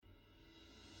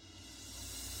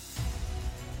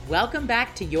Welcome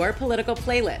back to Your Political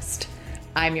Playlist.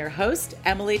 I'm your host,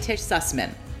 Emily Tish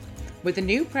Sussman. With a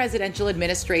new presidential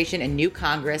administration and new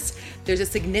Congress, there's a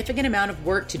significant amount of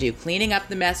work to do cleaning up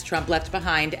the mess Trump left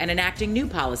behind and enacting new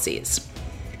policies.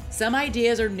 Some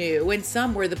ideas are new, and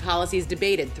some were the policies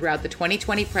debated throughout the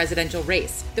 2020 presidential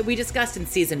race that we discussed in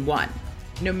Season 1.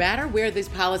 No matter where these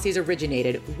policies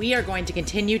originated, we are going to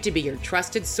continue to be your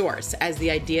trusted source as the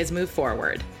ideas move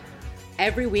forward.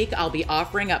 Every week, I'll be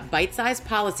offering up bite-sized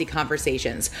policy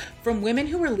conversations from women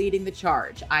who are leading the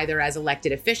charge, either as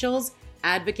elected officials,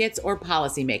 advocates, or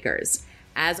policymakers.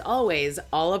 As always,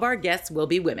 all of our guests will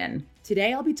be women.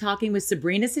 Today, I'll be talking with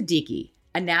Sabrina Siddiqui,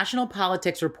 a national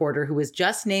politics reporter who was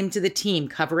just named to the team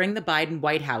covering the Biden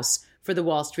White House for the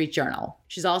Wall Street Journal.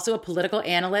 She's also a political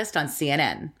analyst on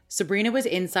CNN. Sabrina was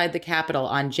inside the Capitol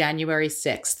on January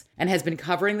 6th and has been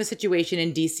covering the situation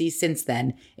in D.C. since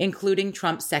then, including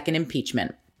Trump's second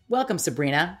impeachment. Welcome,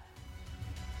 Sabrina.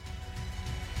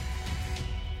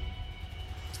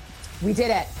 We did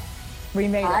it. We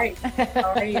made it. Hi,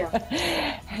 how are you?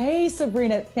 Hey,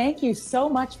 Sabrina, thank you so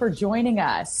much for joining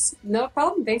us. No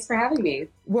problem. Thanks for having me.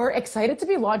 We're excited to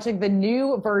be launching the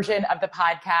new version of the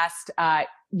podcast,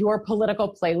 Your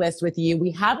Political Playlist, with you.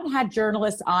 We haven't had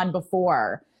journalists on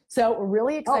before, so we're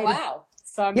really excited. Oh, wow.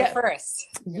 So I'm the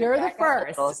first. You're the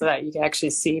first. So that you can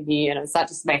actually see me and it's not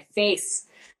just my face.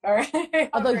 All right.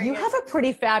 Although you have a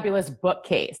pretty fabulous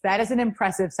bookcase. That is an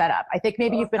impressive setup. I think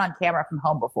maybe you've been on camera from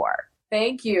home before.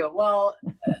 Thank you. Well,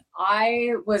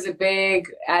 I was a big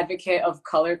advocate of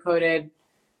color-coded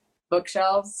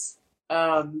bookshelves.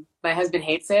 My husband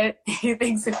hates it. He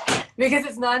thinks because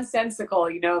it's nonsensical,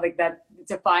 like that,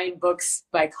 to find books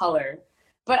by color.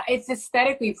 But it's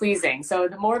aesthetically pleasing. So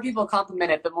the more people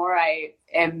compliment it, the more I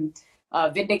am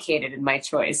vindicated in my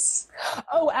choice.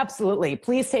 Oh, absolutely.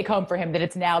 Please take home for him that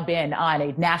it's now been on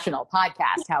a national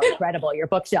podcast, how incredible your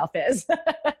bookshelf is.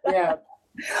 Yeah.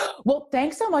 Well,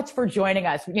 thanks so much for joining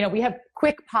us. We have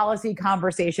quick policy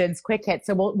conversations, quick hits,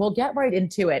 so we'll get right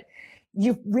into it.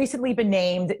 You've recently been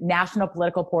named national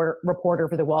political reporter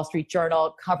for the Wall Street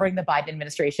Journal, covering the Biden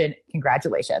administration.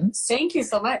 Congratulations. Thank you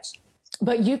so much.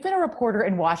 But you've been a reporter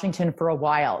in Washington for a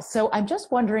while. So I'm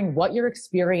just wondering what your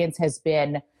experience has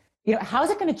been. How is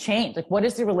it going to change? What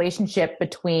is the relationship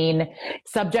between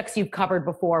subjects you've covered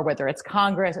before, whether it's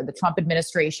Congress or the Trump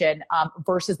administration,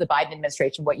 versus the Biden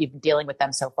administration, what you've been dealing with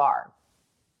them so far?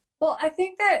 Well, I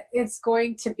think that it's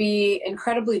going to be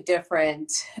incredibly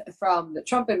different from the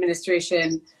Trump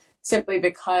administration simply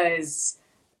because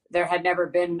there had never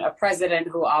been a president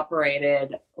who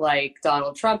operated like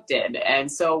Donald Trump did. And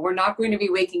so we're not going to be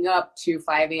waking up to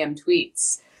 5 a.m.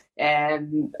 tweets.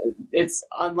 And it's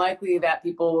unlikely that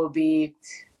people will be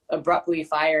abruptly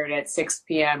fired at 6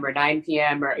 p.m. or 9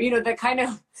 p.m. or, the kind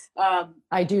of...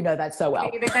 I do know that so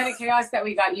well. The kind of chaos that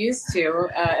we got used to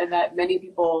and that many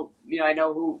people, I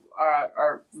know who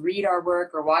are read our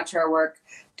work or watch our work,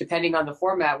 depending on the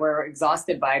format, we're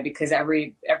exhausted by because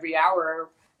every hour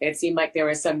it seemed like there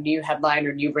was some new headline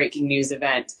or new breaking news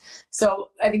event. So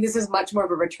I think this is much more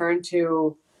of a return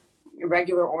to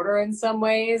regular order in some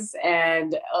ways.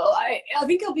 And I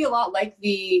think it'll be a lot like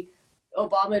the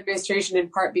Obama administration, in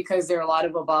part because there are a lot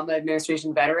of Obama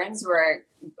administration veterans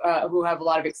who have a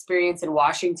lot of experience in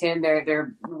Washington.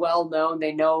 They're well known.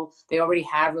 They already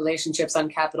have relationships on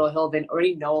Capitol Hill. They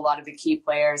already know a lot of the key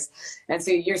players. And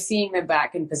so you're seeing them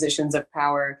back in positions of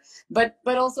power. But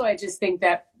also I just think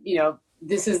that,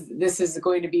 this is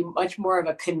going to be much more of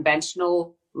a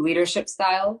conventional leadership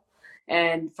style.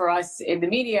 And for us in the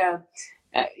media,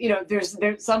 there's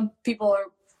some people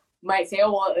might say,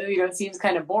 oh, well, it seems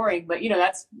kind of boring, but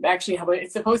that's actually how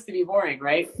it's supposed to be boring,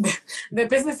 right? The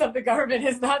business of the government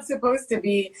is not supposed to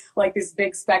be like this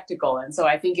big spectacle. And so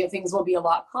I think things will be a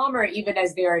lot calmer, even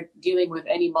as they're dealing with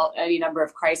any number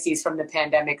of crises from the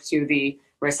pandemic to the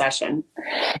recession.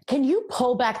 Can you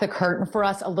pull back the curtain for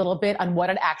us a little bit on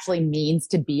what it actually means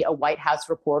to be a White House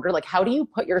reporter? How do you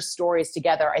put your stories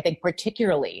together? I think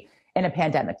particularly in a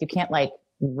pandemic, you can't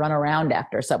run around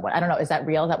after someone. I don't know. Is that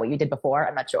real? Is that what you did before?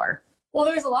 I'm not sure. Well,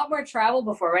 there was a lot more travel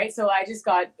before, right? So I just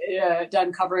got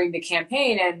done covering the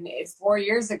campaign, and 4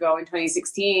 years ago in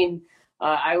 2016,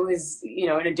 I was, in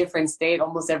a different state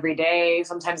almost every day,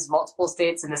 sometimes multiple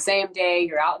states in the same day.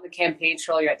 You're out in the campaign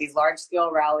trail. You're at these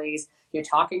large-scale rallies. You're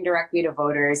talking directly to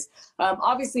voters.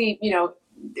 Obviously,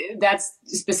 that's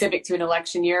specific to an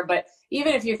election year. But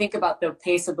even if you think about the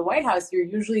pace of the White House, you're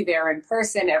usually there in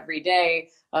person every day,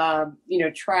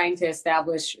 trying to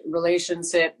establish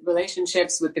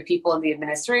relationships with the people in the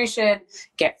administration,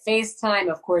 get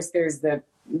FaceTime. Of course, there's the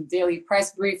daily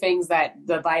press briefings that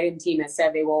the Biden team has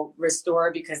said they will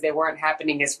restore because they weren't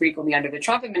happening as frequently under the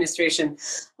Trump administration.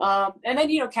 And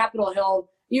then, Capitol Hill,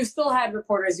 you've still had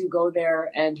reporters who go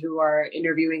there and who are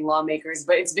interviewing lawmakers,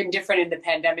 but it's been different in the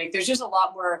pandemic. There's just a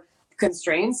lot more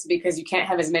constraints because you can't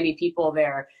have as many people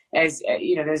there as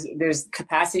there's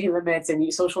capacity limits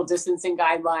and social distancing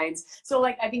guidelines. So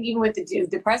I think even with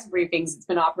the press briefings, it's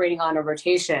been operating on a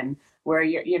rotation where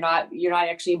you're not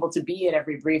actually able to be at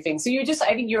every briefing. So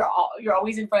I think you're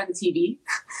always in front of the TV.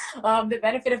 The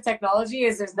benefit of technology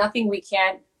is there's nothing we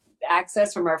can't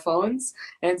access from our phones,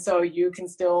 and so you can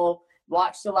still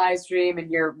watch the live stream,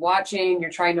 and you're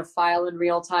trying to file in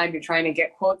real time, you're trying to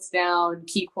get quotes down,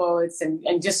 key quotes,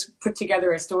 and just put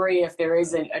together a story if there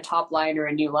is a top line or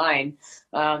a new line.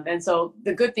 And so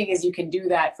the good thing is you can do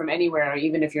that from anywhere,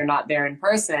 even if you're not there in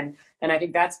person. And I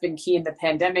think that's been key in the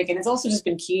pandemic. And it's also just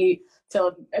been key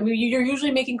you're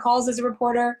usually making calls as a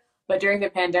reporter, but during the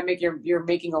pandemic, you're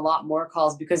making a lot more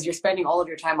calls because you're spending all of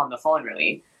your time on the phone,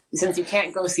 really. Since you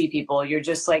can't go see people, you're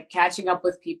just catching up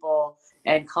with people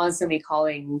and constantly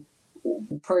calling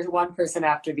one person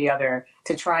after the other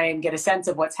to try and get a sense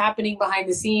of what's happening behind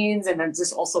the scenes, and then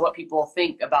just also what people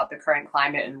think about the current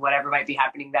climate and whatever might be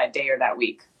happening that day or that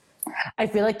week. I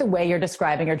feel like the way you're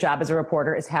describing your job as a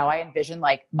reporter is how I envision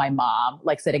my mom,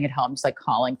 sitting at home, just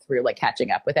catching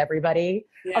up with everybody.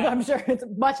 Yeah. I'm sure it's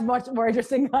much, much more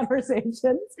interesting conversations.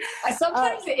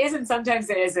 Sometimes it is and sometimes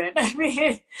it isn't. I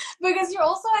mean, because you're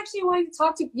also actually wanting to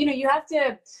talk to, you have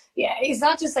to, it's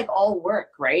not just all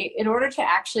work, right? In order to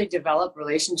actually develop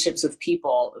relationships with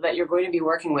people that you're going to be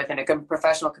working with in a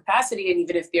professional capacity, and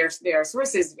even if they are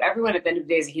sources, everyone at the end of the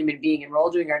day is a human being and we're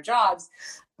all doing our jobs.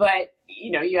 But,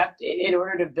 you have to, in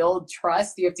order to build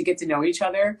trust, you have to get to know each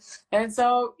other. And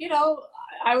so,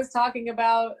 I was talking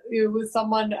about with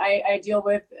someone I deal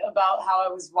with about how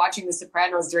I was watching The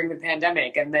Sopranos during the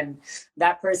pandemic. And then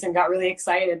that person got really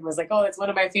excited and was like, oh, it's one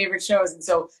of my favorite shows. And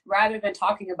so rather than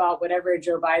talking about whatever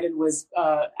Joe Biden was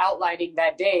outlining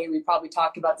that day, we probably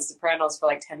talked about The Sopranos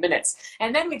for 10 minutes.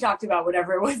 And then we talked about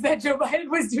whatever it was that Joe Biden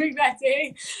was doing that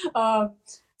day.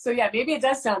 So yeah, maybe it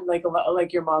does sound like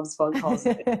your mom's phone calls.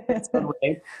 In some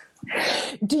way.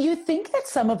 Do you think that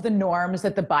some of the norms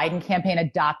that the Biden campaign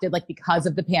adopted, because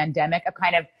of the pandemic, of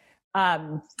kind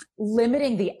of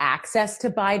limiting the access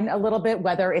to Biden a little bit,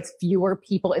 whether it's fewer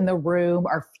people in the room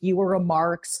or fewer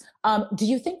remarks, do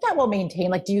you think that will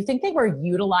maintain? Do you think they were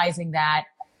utilizing that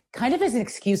kind of as an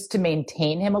excuse to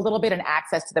maintain him a little bit and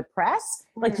access to the press?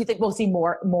 Do you think we'll see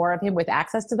more of him with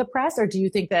access to the press, or do you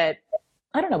think that?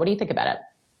 I don't know. What do you think about it?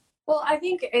 Well, I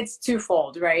think it's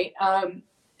twofold, right?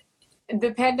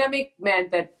 The pandemic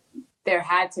meant that there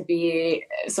had to be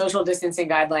social distancing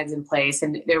guidelines in place,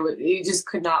 and you just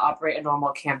could not operate a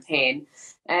normal campaign.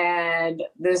 And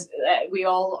we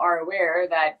all are aware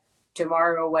that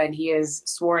tomorrow, when he is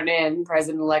sworn in,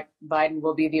 President-elect Biden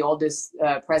will be the oldest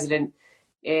president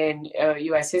in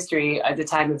U.S. history at the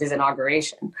time of his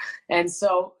inauguration. And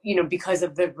so, because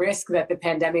of the risk that the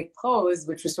pandemic posed,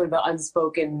 which was sort of the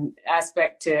unspoken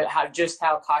aspect to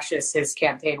how cautious his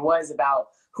campaign was about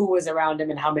who was around him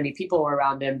and how many people were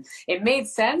around him, it made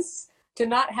sense to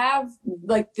not have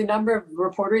the number of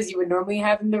reporters you would normally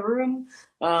have in the room,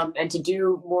 and to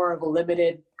do more of a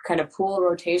limited kind of pool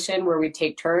rotation where we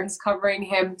take turns covering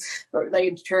him, or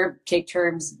take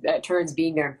turns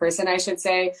being there in person, I should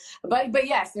say. But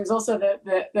yes, there's also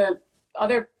the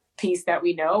other piece that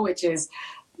we know, which is,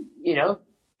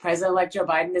 President-elect Joe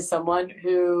Biden is someone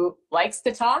who likes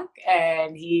to talk,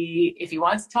 and if he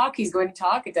wants to talk, he's going to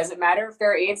talk. It doesn't matter if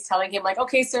there are aides telling him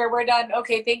okay, sir, we're done.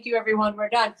 Okay, thank you, everyone, we're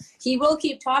done. He will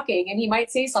keep talking, and he might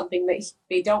say something that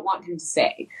they don't want him to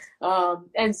say.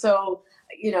 And so,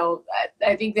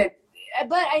 I think that,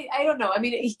 but I don't know. I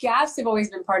mean, gaffes have always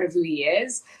been part of who he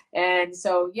is. And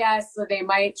so, yes, so they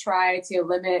might try to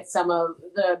limit some of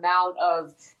the amount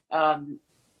of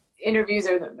interviews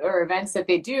or events that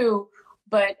they do.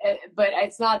 But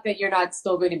it's not that you're not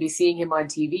still going to be seeing him on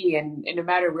TV, and no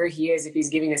matter where he is, if he's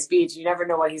giving a speech, you never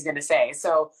know what he's going to say.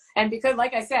 So, and because,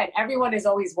 like I said, everyone is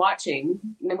always watching,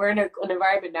 and we're in an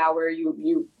environment now where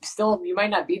you might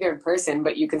not be there in person,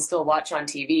 but you can still watch on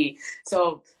TV.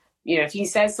 So, if he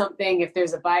says something, if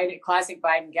there's a classic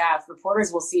Biden gaffe,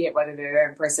 reporters will see it whether they're there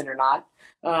in person or not.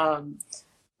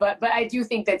 But I do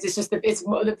think that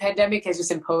the pandemic has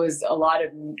just imposed a lot of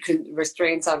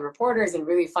restraints on reporters and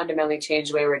really fundamentally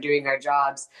changed the way we're doing our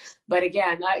jobs. But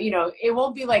again, it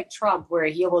won't be like Trump where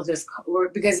he will just,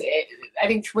 because I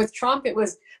think with Trump,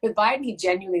 with Biden, he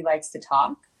genuinely likes to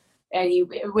talk. And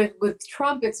with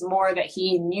Trump, it's more that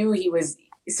he knew he was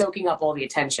soaking up all the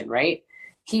attention, right?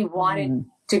 He wanted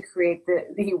to create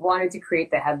he wanted to create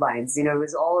the headlines. It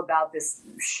was all about this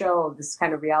show, this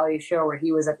kind of reality show where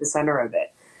he was at the center of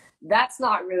it. That's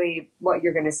not really what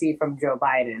you're going to see from Joe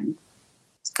Biden.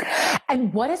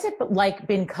 And what has it like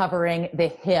been covering the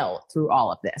Hill through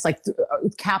all of this, like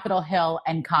Capitol Hill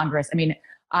and Congress? I mean,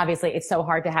 obviously it's so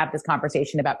hard to have this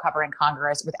conversation about covering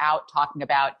Congress without talking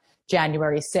about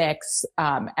January 6th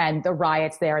and the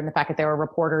riots there and the fact that there were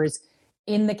reporters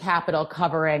in the Capitol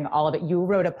covering all of it. You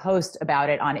wrote a post about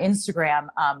it on Instagram,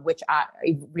 which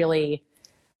really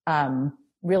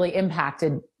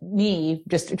impacted me,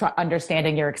 just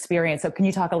understanding your experience. So can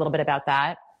you talk a little bit about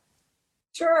that?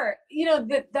 Sure.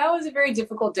 That was a very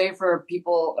difficult day for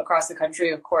people across the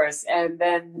country, of course. And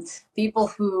then people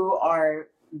who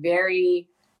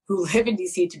live in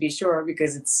DC, to be sure,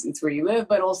 because it's where you live,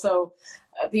 but also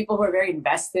people who are very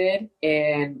invested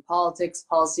in politics,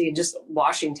 policy, and just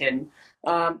Washington.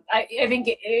 I think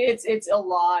it's a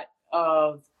lot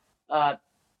of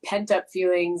pent up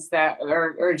feelings that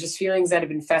or just feelings that have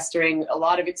been festering, a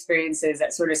lot of experiences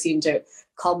that sort of seem to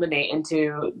culminate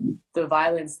into the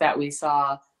violence that we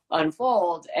saw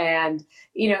unfold. And,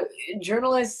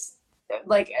 journalists,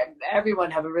 like everyone,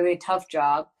 have a really tough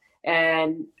job.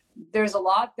 And there's a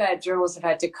lot that journalists have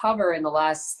had to cover in the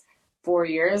last 4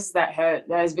 years that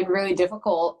has been really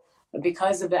difficult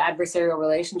because of the adversarial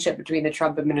relationship between the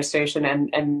Trump administration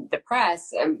and the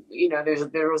press. And,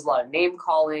 there was a lot of name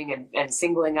calling and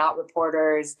singling out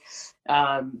reporters,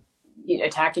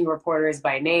 attacking reporters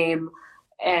by name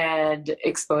and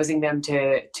exposing them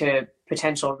to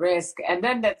potential risk. And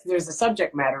then there's the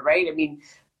subject matter, right? I mean,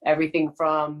 everything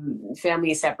from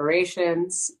family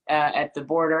separations at the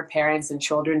border, parents and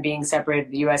children being separated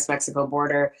at the U.S.-Mexico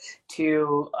border,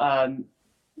 to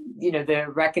the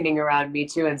reckoning around Me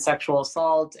Too and sexual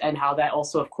assault, and how that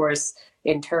also, of course,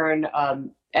 in turn,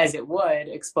 as it would,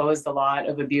 exposed a lot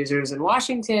of abusers in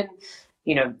Washington.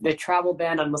 The travel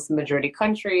ban on Muslim majority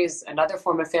countries, another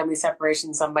form of family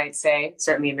separation, some might say,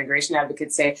 certainly immigration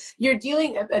advocates say. You're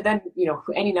dealing, and then,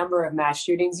 any number of mass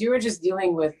shootings, you were just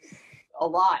dealing with a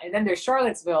lot. And then there's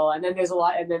Charlottesville, and then there's a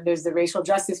lot, and then there's the racial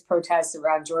justice protests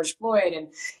around George Floyd. And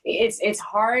it's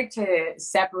hard to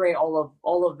separate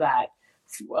all of that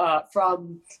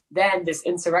from then this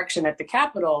insurrection at the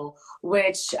Capitol,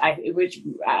 which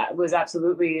was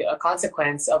absolutely a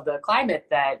consequence of the climate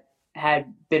that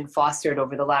had been fostered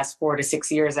over the last 4 to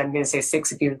 6 years. I'm going to say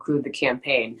 6 if you include the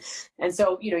campaign. And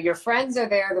so, your friends are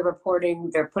there, they're reporting,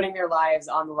 they're putting their lives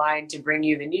on the line to bring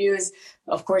you the news.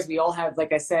 Of course, we all have,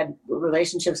 like I said,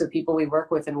 relationships with people we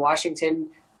work with in Washington,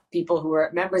 people who are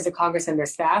members of Congress and their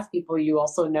staff, people you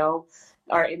also know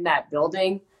are in that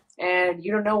building, and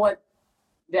you don't know what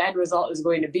the end result is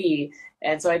going to be.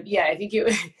 And so, I think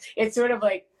it's sort of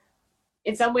like,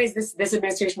 in some ways, this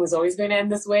administration was always going to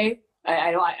end this way.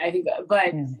 I think,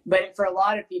 but for a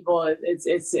lot of people,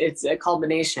 it's a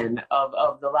culmination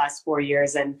of the last 4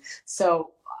 years. And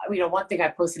so, one thing I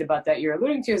posted about that you're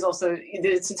alluding to is also,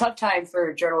 it's a tough time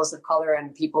for journalists of color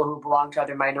and people who belong to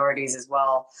other minorities as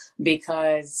well,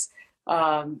 because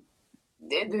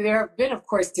there have been, of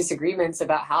course, disagreements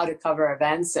about how to cover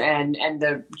events, and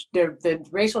the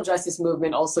racial justice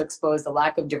movement also exposed the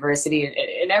lack of diversity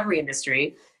in every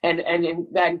industry, and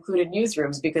that included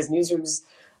newsrooms, because newsrooms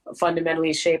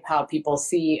fundamentally shape how people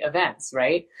see events,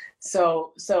 right?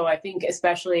 So I think,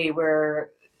 especially where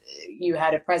you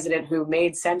had a president who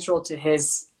made central to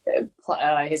his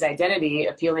identity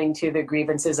appealing to the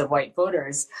grievances of white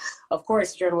voters, of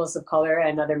course, journalists of color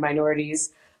and other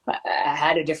minorities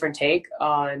had a different take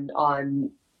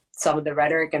on some of the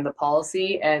rhetoric and the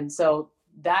policy. And so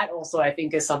that also, I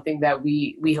think, is something that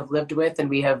we have lived with, and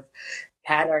we have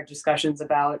had our discussions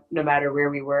about, no matter where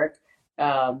we work.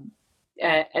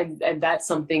 And that's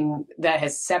something that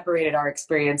has separated our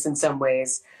experience in some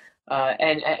ways,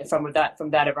 and from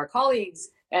that of our colleagues.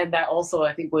 And that also,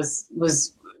 I think,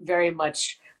 was very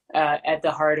much at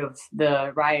the heart of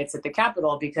the riots at the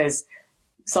Capitol, because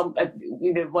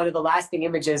one of the lasting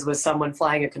images was someone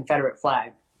flying a Confederate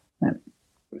flag. Right.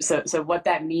 So what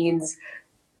that means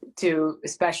to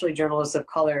especially journalists of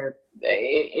color,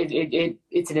 it's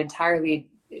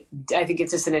I think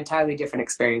it's just an entirely different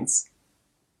experience.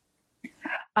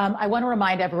 I want to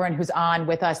remind everyone who's on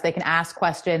with us, they can ask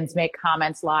questions, make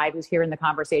comments live, who's here in the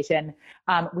conversation.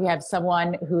 We have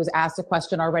someone who's asked a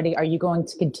question already. Are you going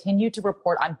to continue to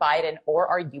report on Biden, or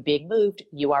are you being moved?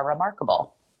 You are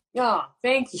remarkable. Oh,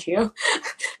 thank you.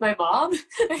 My mom?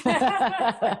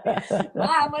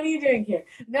 Mom, what are you doing here?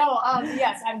 No,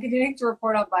 yes, I'm continuing to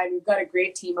report on Biden. We've got a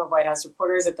great team of White House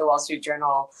reporters at the Wall Street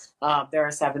Journal. There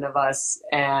are 7 of us.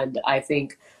 And I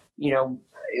think,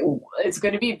 it's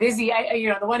going to be busy.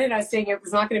 The one hand I was saying it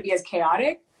was not going to be as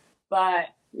chaotic, but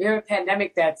we have a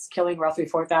pandemic that's killing roughly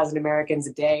 4,000 Americans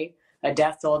a day, a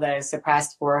death toll that has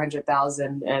surpassed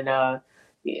 400,000. And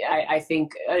I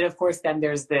think, and of course, then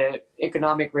there's the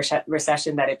economic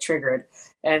recession that it triggered.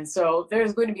 And so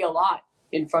there's going to be a lot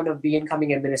in front of the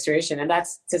incoming administration. And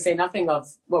that's to say nothing of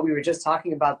what we were just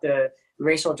talking about, the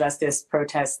racial justice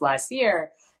protests last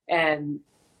year and,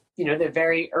 the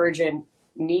very urgent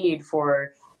need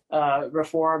for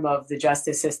reform of the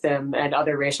justice system and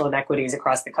other racial inequities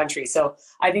across the country. So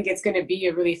I think it's going to be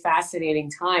a really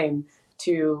fascinating time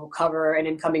to cover an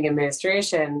incoming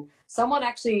administration. Someone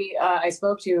actually I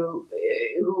spoke to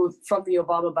who from the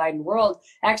Obama-Biden world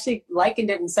actually likened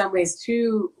it in some ways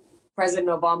to President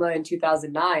Obama in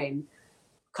 2009,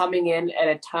 coming in at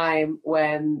a time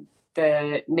when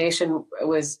the nation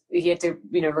he had to,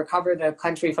 recover the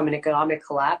country from an economic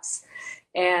collapse.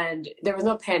 And there was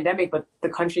no pandemic, but the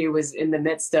country was in the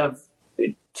midst of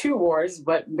two wars,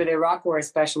 but the Iraq war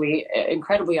especially,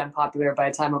 incredibly unpopular by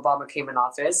the time Obama came in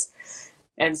office.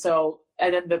 And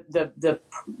then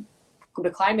the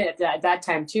climate at that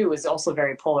time too was also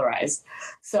very polarized.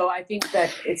 So I think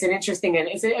that it's an interesting, and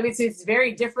it's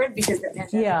very different because the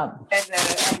pandemic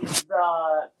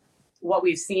and what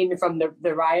we've seen from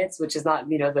the riots, which is not,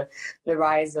 the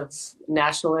rise of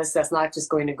nationalists, that's not just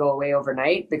going to go away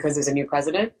overnight because there's a new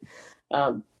president.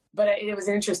 But it was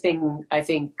an interesting, I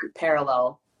think,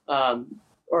 parallel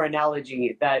or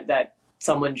analogy that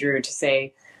someone drew to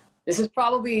say, this is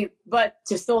probably, but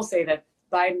to still say that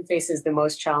Biden faces the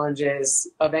most challenges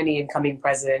of any incoming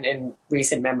president in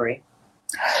recent memory.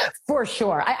 For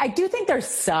sure. I do think there's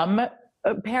some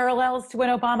parallels to when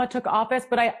Obama took office,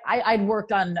 but I'd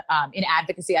worked on in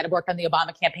advocacy. I'd worked on the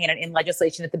Obama campaign and in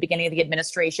legislation at the beginning of the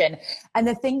administration. And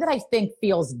the thing that I think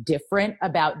feels different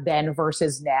about then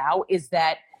versus now is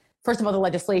that, first of all, the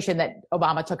legislation that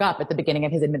Obama took up at the beginning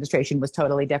of his administration was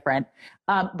totally different.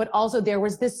 But also there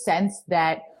was this sense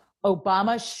that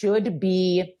Obama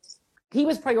he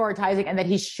was prioritizing and that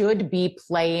he should be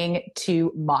playing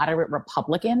to moderate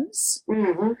Republicans.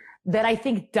 Mm-hmm. That I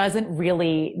think doesn't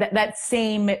really, that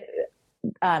same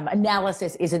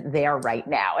analysis isn't there right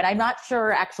now. And I'm not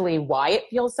sure actually why it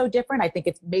feels so different. I think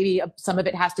it's maybe some of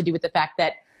it has to do with the fact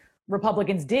that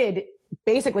Republicans did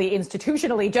basically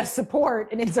institutionally just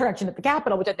support an insurrection at the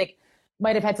Capitol, which I think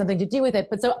might have had something to do with it.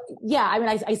 But so, yeah,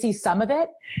 I see some of it.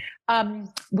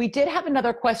 We did have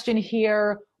another question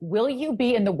here. Will you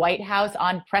be in the White House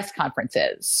on press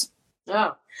conferences?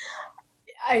 Oh,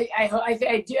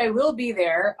 I will be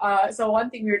there. So one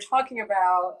thing we were talking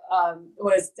about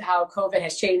was how COVID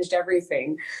has changed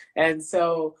everything. And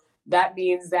so that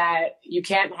means that you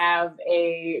can't have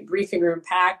a briefing room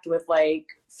packed with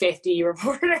 50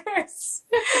 reporters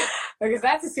because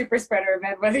that's a super spreader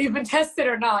event, whether you've been tested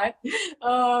or not.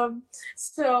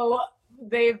 So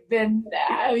they've been,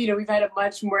 we've had a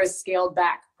much more scaled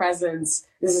back presence.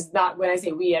 This is not, when I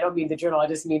say we, I don't mean the Journal, I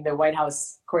just mean the White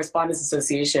House Correspondents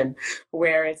Association,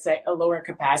 where it's a lower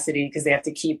capacity because they have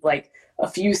to keep a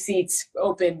few seats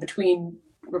open between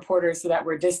reporters so that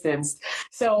we're distanced.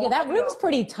 So yeah, that room's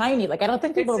pretty tiny. I don't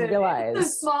think people realize.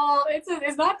 It's small.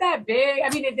 It's not that big. I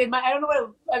mean, I don't know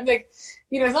what I'm it's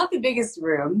not the biggest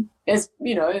room. It's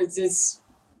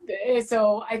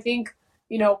so I think,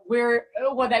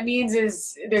 what that means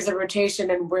is there's a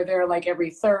rotation and we're there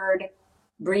every third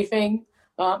briefing.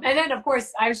 And then of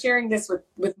course I'm sharing this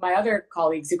with my other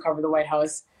colleagues who cover the White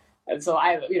House. And so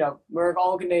we're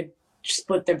all going to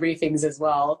split the briefings as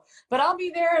well, but I'll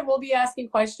be there and we'll be asking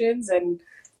questions and,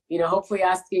 hopefully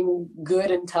asking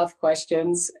good and tough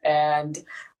questions. And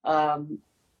I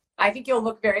think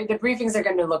the briefings are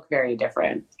going to look very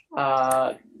different.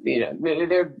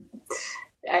 They're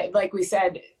like we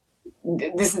said,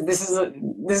 this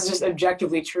is just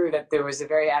objectively true that there was a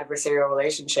very adversarial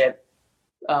relationship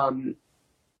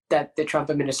that the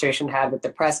Trump administration had with the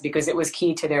press, because it was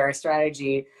key to their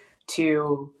strategy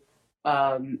to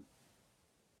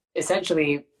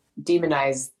essentially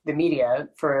demonize the media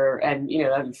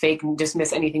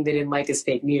dismiss anything they didn't like as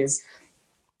fake news.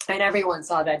 And everyone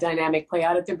saw that dynamic play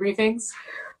out at the briefings.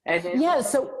 And then,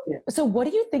 So what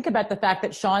do you think about the fact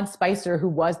that Sean Spicer, who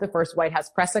was the first White House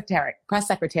press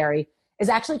secretary, is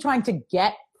actually trying to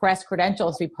get press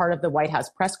credentials to be part of the White House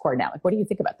press corps now? What do you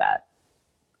think about that?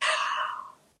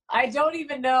 I don't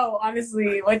even know,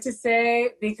 honestly, what to say,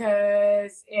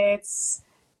 because it's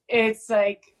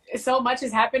so much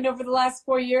has happened over the last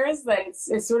 4 years that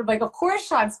it's sort of like, of course,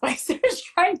 Sean Spicer is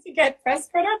trying to get press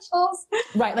credentials.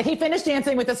 Right. Like he finished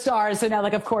Dancing with the Stars. So now,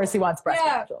 like, of course he wants press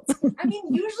credentials. I mean,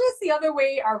 usually it's the other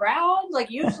way around. Like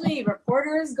usually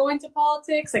reporters go into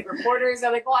politics. Like reporters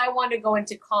are like, oh, I want to go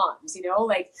into comms,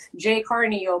 like Jay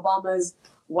Carney, Obama's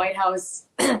White House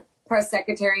press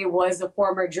secretary, was a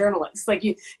former journalist. Like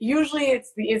usually it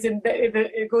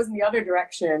goes in the other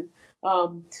direction.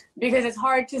 Because it's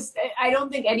hard to, I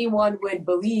don't think anyone would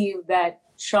believe that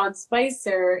Sean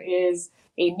Spicer is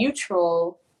a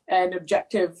neutral and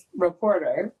objective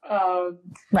reporter,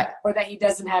 right, or that he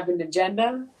doesn't have an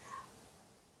agenda.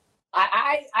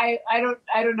 I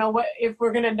don't know if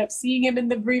we're going to end up seeing him in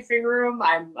the briefing room.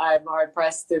 I'm hard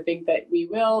pressed to think that we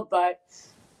will, but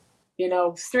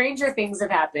stranger things have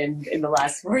happened in the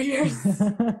last 4 years.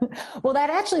 Well,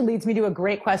 that actually leads me to a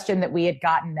great question that we had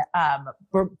gotten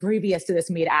previous to this.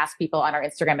 We had asked people on our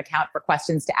Instagram account for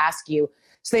questions to ask you.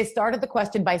 So they started the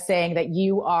question by saying that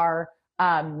you are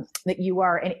an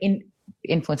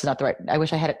influence is not the right. I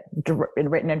wish I had it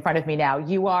written in front of me now.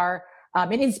 You are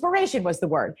an inspiration was the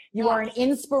word. You are an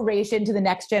inspiration to the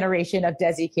next generation of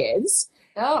Desi kids.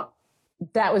 Oh.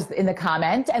 That was in the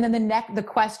comment. And then the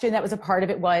question that was a part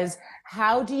of it was,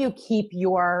 how do you keep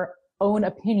your own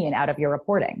opinion out of your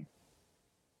reporting?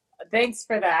 Thanks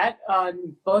for that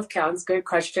on both counts. Good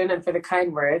question. And for the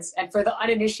kind words. And for the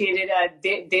uninitiated,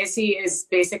 Desi is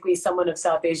basically someone of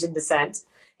South Asian descent.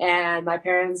 And my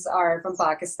parents are from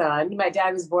Pakistan. My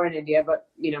dad was born in India, but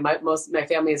my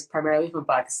family is primarily from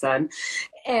Pakistan.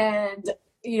 And,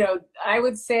 I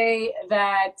would say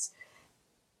that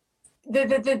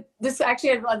this actually,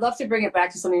 I'd love to bring it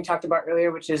back to something you talked about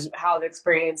earlier, which is how the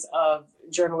experience of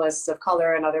journalists of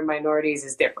color and other minorities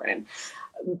is different.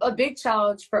 A big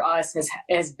challenge for us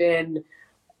has been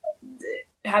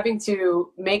having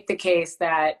to make the case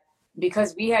that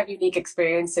because we have unique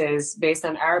experiences based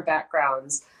on our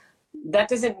backgrounds, that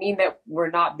doesn't mean that we're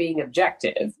not being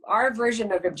objective. Our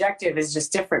version of objective is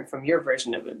just different from your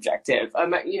version of objective.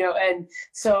 And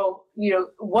so,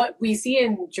 what we see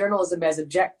in journalism as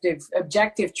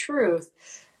objective truth,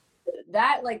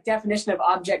 that definition of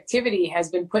objectivity has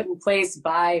been put in place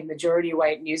by majority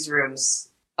white newsrooms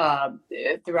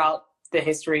throughout the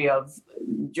history of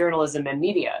journalism and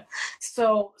media.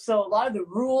 So a lot of the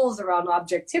rules around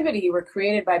objectivity were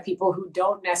created by people who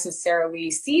don't necessarily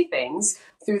see things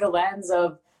through the lens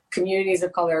of communities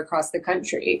of color across the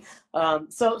country.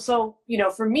 So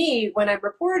for me, when I'm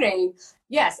reporting,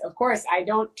 yes, of course, I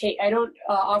don't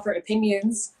offer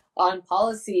opinions on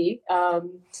policy,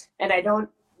 and I don't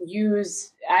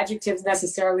use adjectives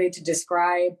necessarily to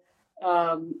describe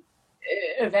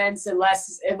events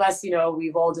unless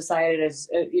we've all decided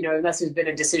unless there's been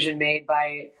a decision made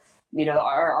by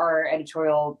our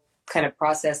editorial kind of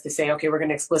process to say, okay, we're going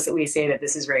to explicitly say that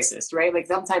this is racist, right? Like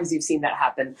sometimes you've seen that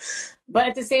happen, but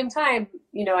at the same time,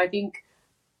 I think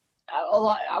a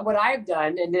lot what I've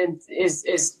done and then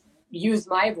is use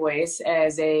my voice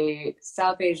as a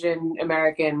South Asian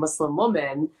American Muslim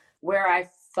woman where I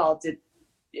felt it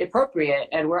appropriate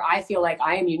and where I feel like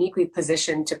I am uniquely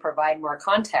positioned to provide more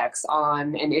context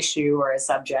on an issue or a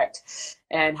subject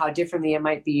and how differently it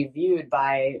might be viewed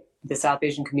by the South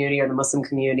Asian community or the Muslim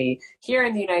community here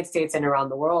in the United States and around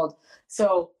the world.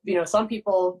 So, some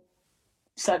people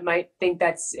might think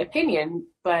that's opinion,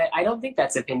 but I don't think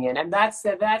that's opinion. And that's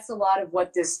a lot of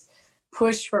what this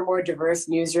push for more diverse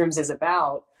newsrooms is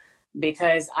about,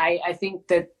 because I think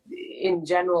that in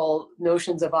general,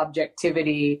 notions of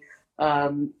objectivity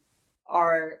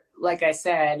are, like I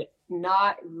said,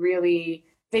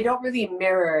 they don't really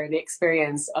mirror the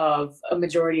experience of a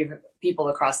majority of people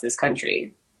across this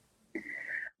country.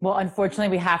 Well, unfortunately,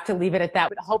 we have to leave it at that.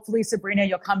 But hopefully, Sabrina,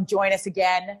 you'll come join us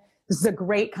again. This is a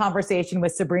great conversation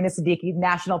with Sabrina Siddiqui,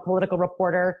 national political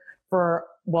reporter for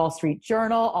Wall Street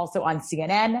Journal, also on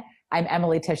CNN. I'm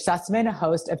Emily Tish Sussman,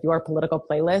 host of Your Political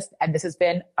Playlist, and this has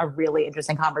been a really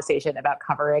interesting conversation about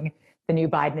covering the new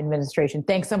Biden administration.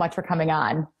 Thanks so much for coming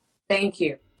on. Thank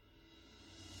you.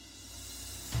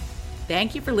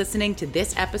 Thank you for listening to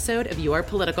this episode of Your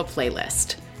Political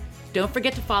Playlist. Don't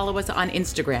forget to follow us on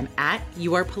Instagram at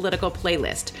Your Political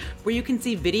Playlist, where you can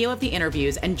see video of the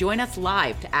interviews and join us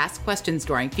live to ask questions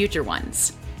during future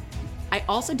ones. I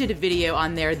also did a video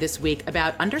on there this week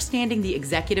about understanding the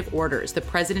executive orders that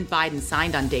President Biden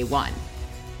signed on day one.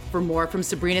 For more from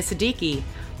Sabrina Siddiqui,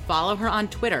 follow her on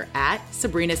Twitter at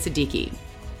Sabrina Siddiqui.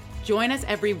 Join us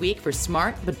every week for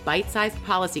smart but bite-sized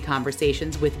policy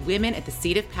conversations with women at the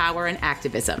seat of power and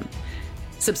activism.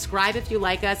 Subscribe if you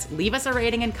like us, leave us a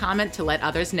rating and comment to let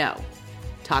others know.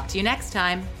 Talk to you next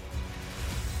time.